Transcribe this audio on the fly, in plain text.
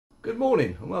Good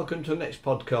morning and welcome to the next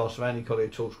podcast of Andy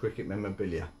Collier-talks cricket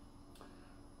memorabilia.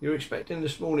 You're expecting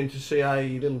this morning to see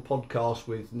a little podcast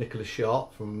with Nicholas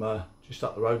Sharp from just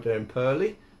up the road there in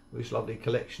Purley, with his lovely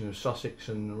collection of Sussex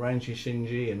and Ranji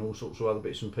Sinji and all sorts of other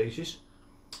bits and pieces.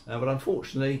 But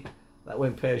unfortunately that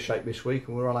went pear-shaped this week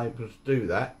and we were unable to do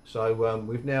that, so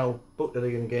we've now booked it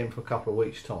in again for a couple of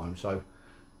weeks time. So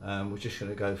we're just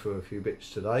going to go through a few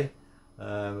bits today.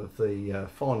 Of the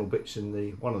final bits in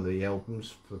one of the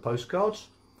albums for the postcards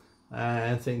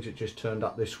and things that just turned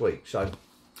up this week. So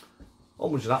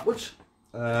onwards and upwards.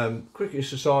 Cricket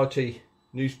Society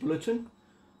news bulletin,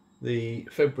 the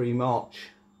February-March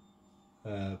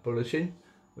bulletin,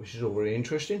 which is all very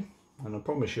interesting, and I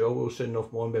promise you I will send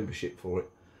off my membership for it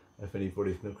if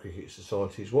anybody from the Cricket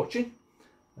Society is watching.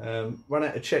 Run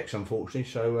out of cheques unfortunately,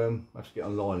 so I have to get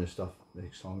online and stuff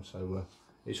next time, so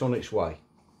it's on its way.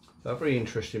 So very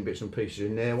interesting bits and pieces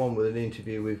in there. One with an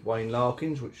interview with Wayne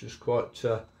Larkins, which was quite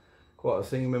a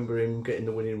thing. I remember him getting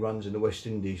the winning runs in the West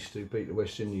Indies to beat the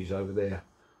West Indies over there.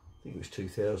 I think it was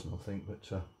 2000, I think, but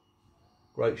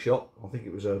great shot. I think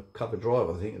it was a cover drive,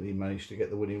 I think, that he managed to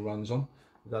get the winning runs on,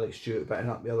 with Alex Stewart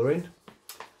batting up the other end.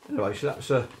 Anyway, so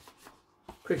that's a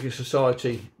Cricket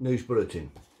Society news bulletin.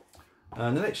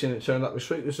 And the next thing that turned up this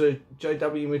week was a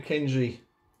J.W. Mackenzie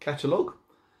catalogue.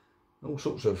 All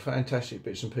sorts of fantastic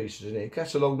bits and pieces in here.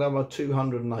 Catalogue number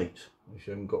 208, if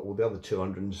you haven't got all the other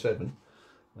 207.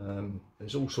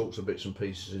 There's all sorts of bits and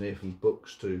pieces in here, from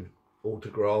books to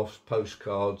autographs,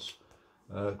 postcards,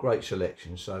 great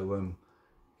selection. So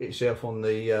get yourself on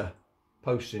the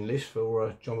posting list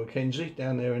for John Mackenzie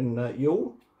down there in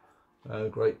Youghal.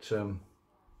 Great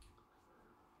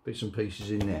bits and pieces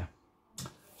in there.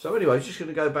 So anyway, just going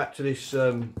to go back to this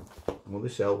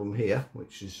this album here,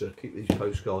 which is keep these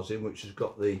postcards in, which has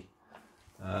got the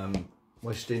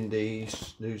West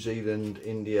Indies, New Zealand,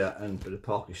 India and a bit of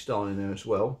Pakistan in there as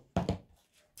well.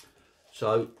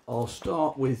 So I'll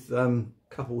start with a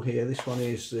couple here. This one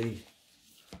is the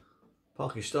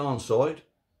Pakistan side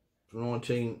from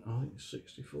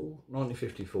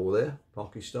 1954 there,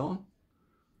 Pakistan.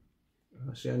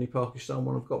 That's the only Pakistan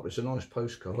one I've got, but it's a nice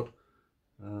postcard.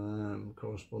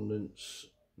 Correspondence,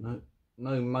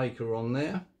 no maker on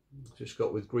there, just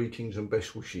got with greetings and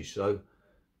best wishes. So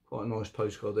quite a nice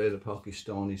postcard there. The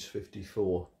Pakistan is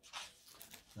 54.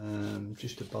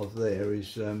 Just above there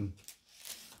is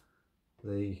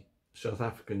the South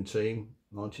African team,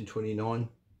 1929,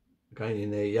 again in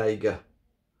their Jaeger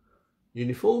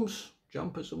uniforms,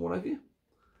 jumpers and what have you.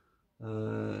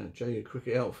 Jaeger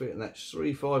cricket outfit, and that's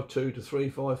 352 to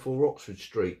 354 Oxford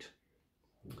Street.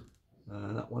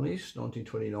 That one is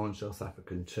 1929 South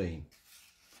African team.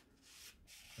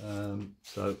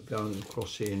 So going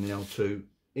across here now to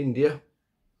India,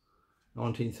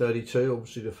 1932,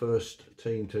 obviously the first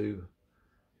team to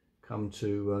come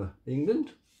to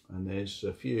England, and there's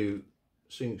a few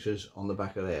signatures on the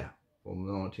back of there from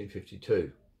the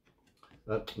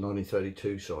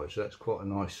 1932 side, so that's quite a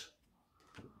nice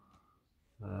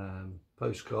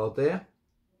postcard there.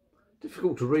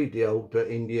 Difficult to read the old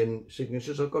Indian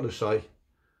signatures, I've got to say.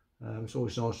 It's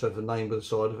always nice to have the name by the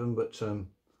side of them, but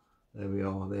there we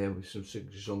are there with some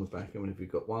signatures on the back. I mean, if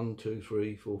you've got 1, 2,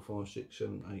 3, 4, 5, 6,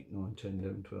 7, 8, 9, 10,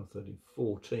 11, 12, 13,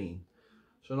 14.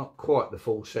 So not quite the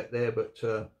full set there, but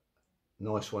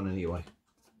nice one anyway.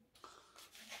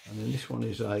 And then this one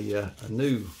is a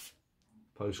new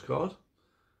postcard.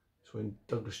 It's when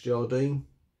Douglas Jardine,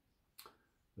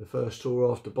 the first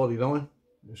tour after Bodyline,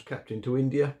 was captain to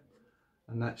India.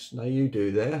 And that's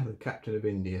Naidu there, the captain of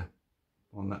India,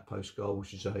 on that postcard,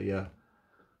 which is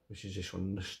this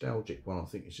one, nostalgic one, I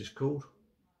think it's just called.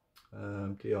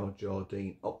 D.R.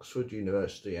 Jardine, Oxford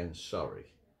University and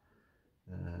Surrey,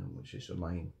 which is the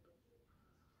main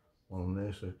one on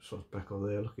there. So sort of back on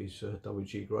there, look, he's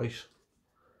W.G. Grace.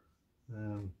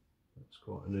 That's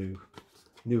quite a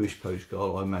newish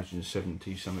postcard, I imagine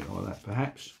 70s, something like that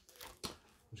perhaps. I'm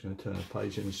just going to turn the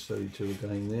page in, it's 32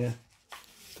 again there.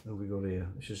 What have we got here?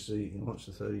 This is what's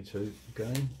the 32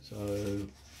 again, so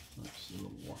that's the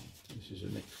wrong one. This is the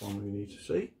next one we need to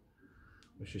see,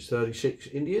 which is 36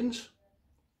 Indians.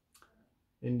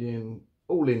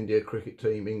 All India cricket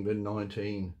team, England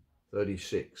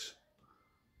 1936.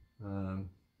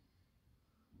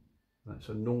 That's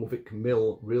a Norvik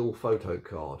Mill real photo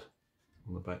card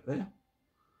on the back there.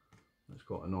 That's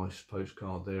quite a nice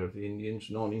postcard there of the Indians,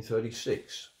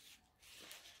 1936.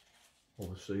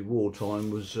 Obviously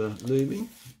wartime was looming.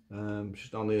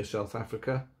 Just on there, South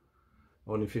Africa,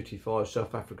 1955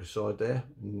 South Africa side there,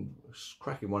 and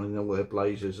cracking one in all their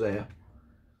blazers there.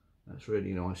 That's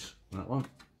really nice, that one.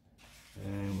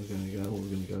 And we're going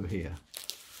to go here.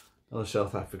 Another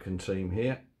South African team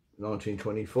here,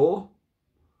 1924.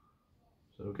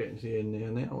 So we're getting to the end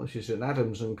there now. This is an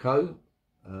Adams & Co.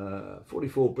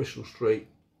 44 Bristol Street,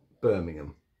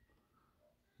 Birmingham.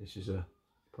 This is a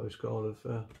postcard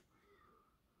of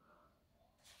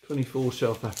 24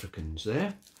 South Africans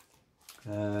there.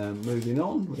 Moving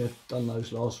on, we have done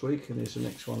those last week, and there's the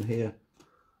next one here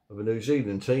of a New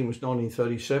Zealand team. It was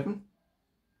 1937.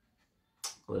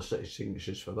 Got a set of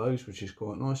signatures for those, which is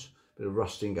quite nice. Bit of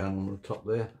rusting going on the top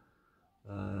there.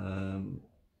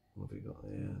 What have we got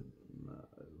there?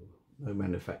 No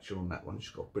manufacturer on that one. It's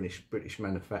got British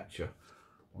manufacture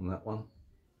on that one.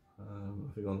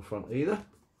 Nothing on the front either.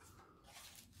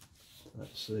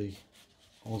 That's the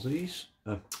Aussies,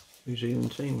 New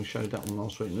Zealand team. We showed that one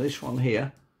last week. And this one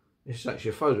here, this is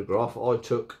actually a photograph I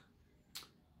took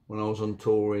when I was on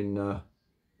tour in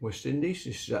West Indies.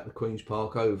 This is at the Queen's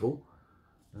Park Oval,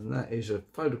 and that is a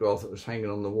photograph that was hanging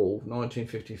on the wall.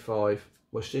 1955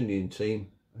 West Indian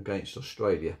team against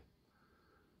Australia,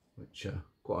 which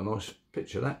quite a nice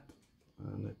picture that,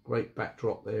 and a great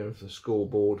backdrop there of the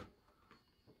scoreboard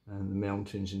and the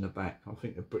mountains in the back. I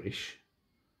think the British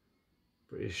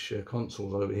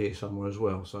consoles over here somewhere as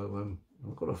well. So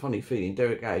I've got a funny feeling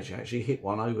Derek Edge actually hit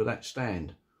one over that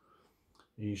stand.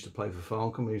 He used to play for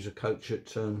Farncombe. He was a coach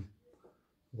at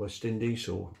West Indies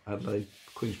or Adelaide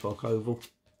Queen's Park Oval.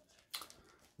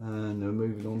 And we're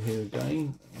moving on here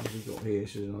again. What have we got here?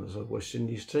 This is another West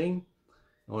Indies team,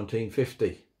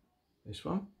 1950. This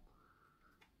one.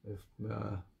 What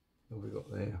have we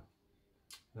got there?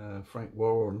 Frank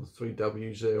Worrell and the 3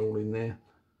 W's there, all in there.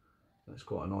 That's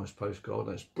quite a nice postcard.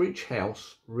 That's Bridge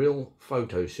House Real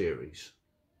Photo Series.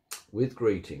 With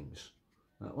greetings.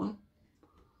 That one.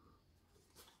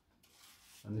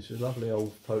 And this is a lovely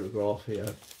old photograph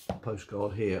here,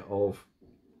 postcard here of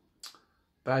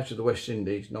Badge of the West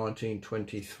Indies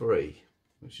 1923,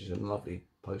 which is a lovely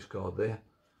postcard there.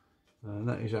 And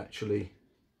that is actually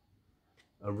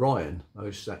Orion.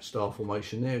 That star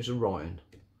formation there is Orion.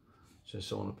 It says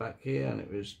so on the back here, and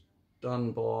it was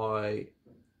done by,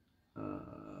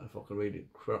 if I can read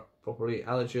it properly,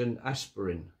 Allergen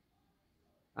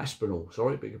Aspinall,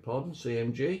 sorry, beg your pardon,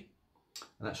 CMG.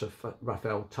 And that's a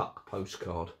Raphael Tuck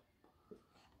postcard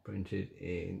printed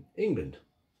in England.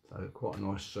 So quite a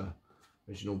nice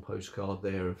original postcard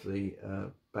there of the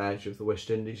badge of the West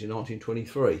Indies in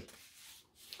 1923.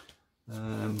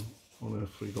 What else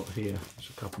have we got here? There's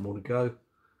a couple more to go.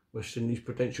 West Indies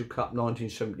Prudential Cup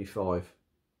 1975.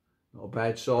 Not a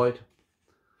bad side.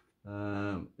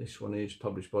 This one is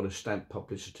published by the Stamp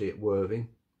Publicity at Worthing.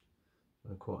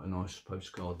 Quite a nice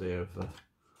postcard there of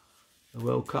the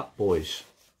World Cup boys.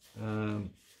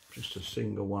 Just a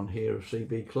single one here of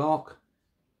C.B. Clarke,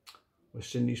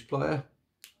 West Indies player.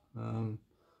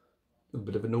 A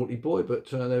bit of a naughty boy, but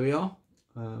there we are.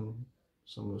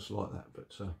 Some of us like that, but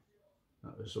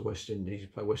that was the West Indies. He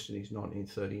played West Indies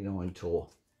 1939 tour.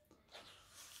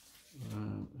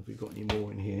 Have we got any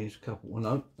more in here? Here's a couple. Well,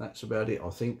 no, that's about it, I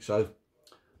think. So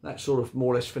that's sort of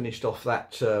more or less finished off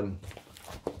that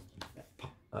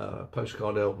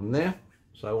postcard album there.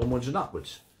 So onwards and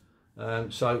upwards.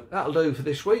 So that'll do for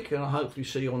this week, and I'll hopefully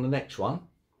see you on the next one.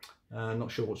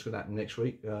 Not sure what's going to happen next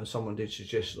week. Someone did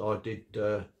suggest that I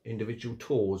did individual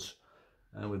tours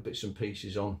with bits and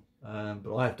pieces on,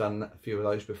 but I have done a few of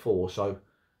those before, so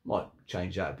might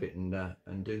change that a bit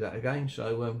and do that again.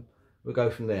 So we'll go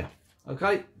from there.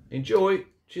 Okay, enjoy.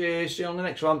 Cheers. See you on the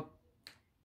next one.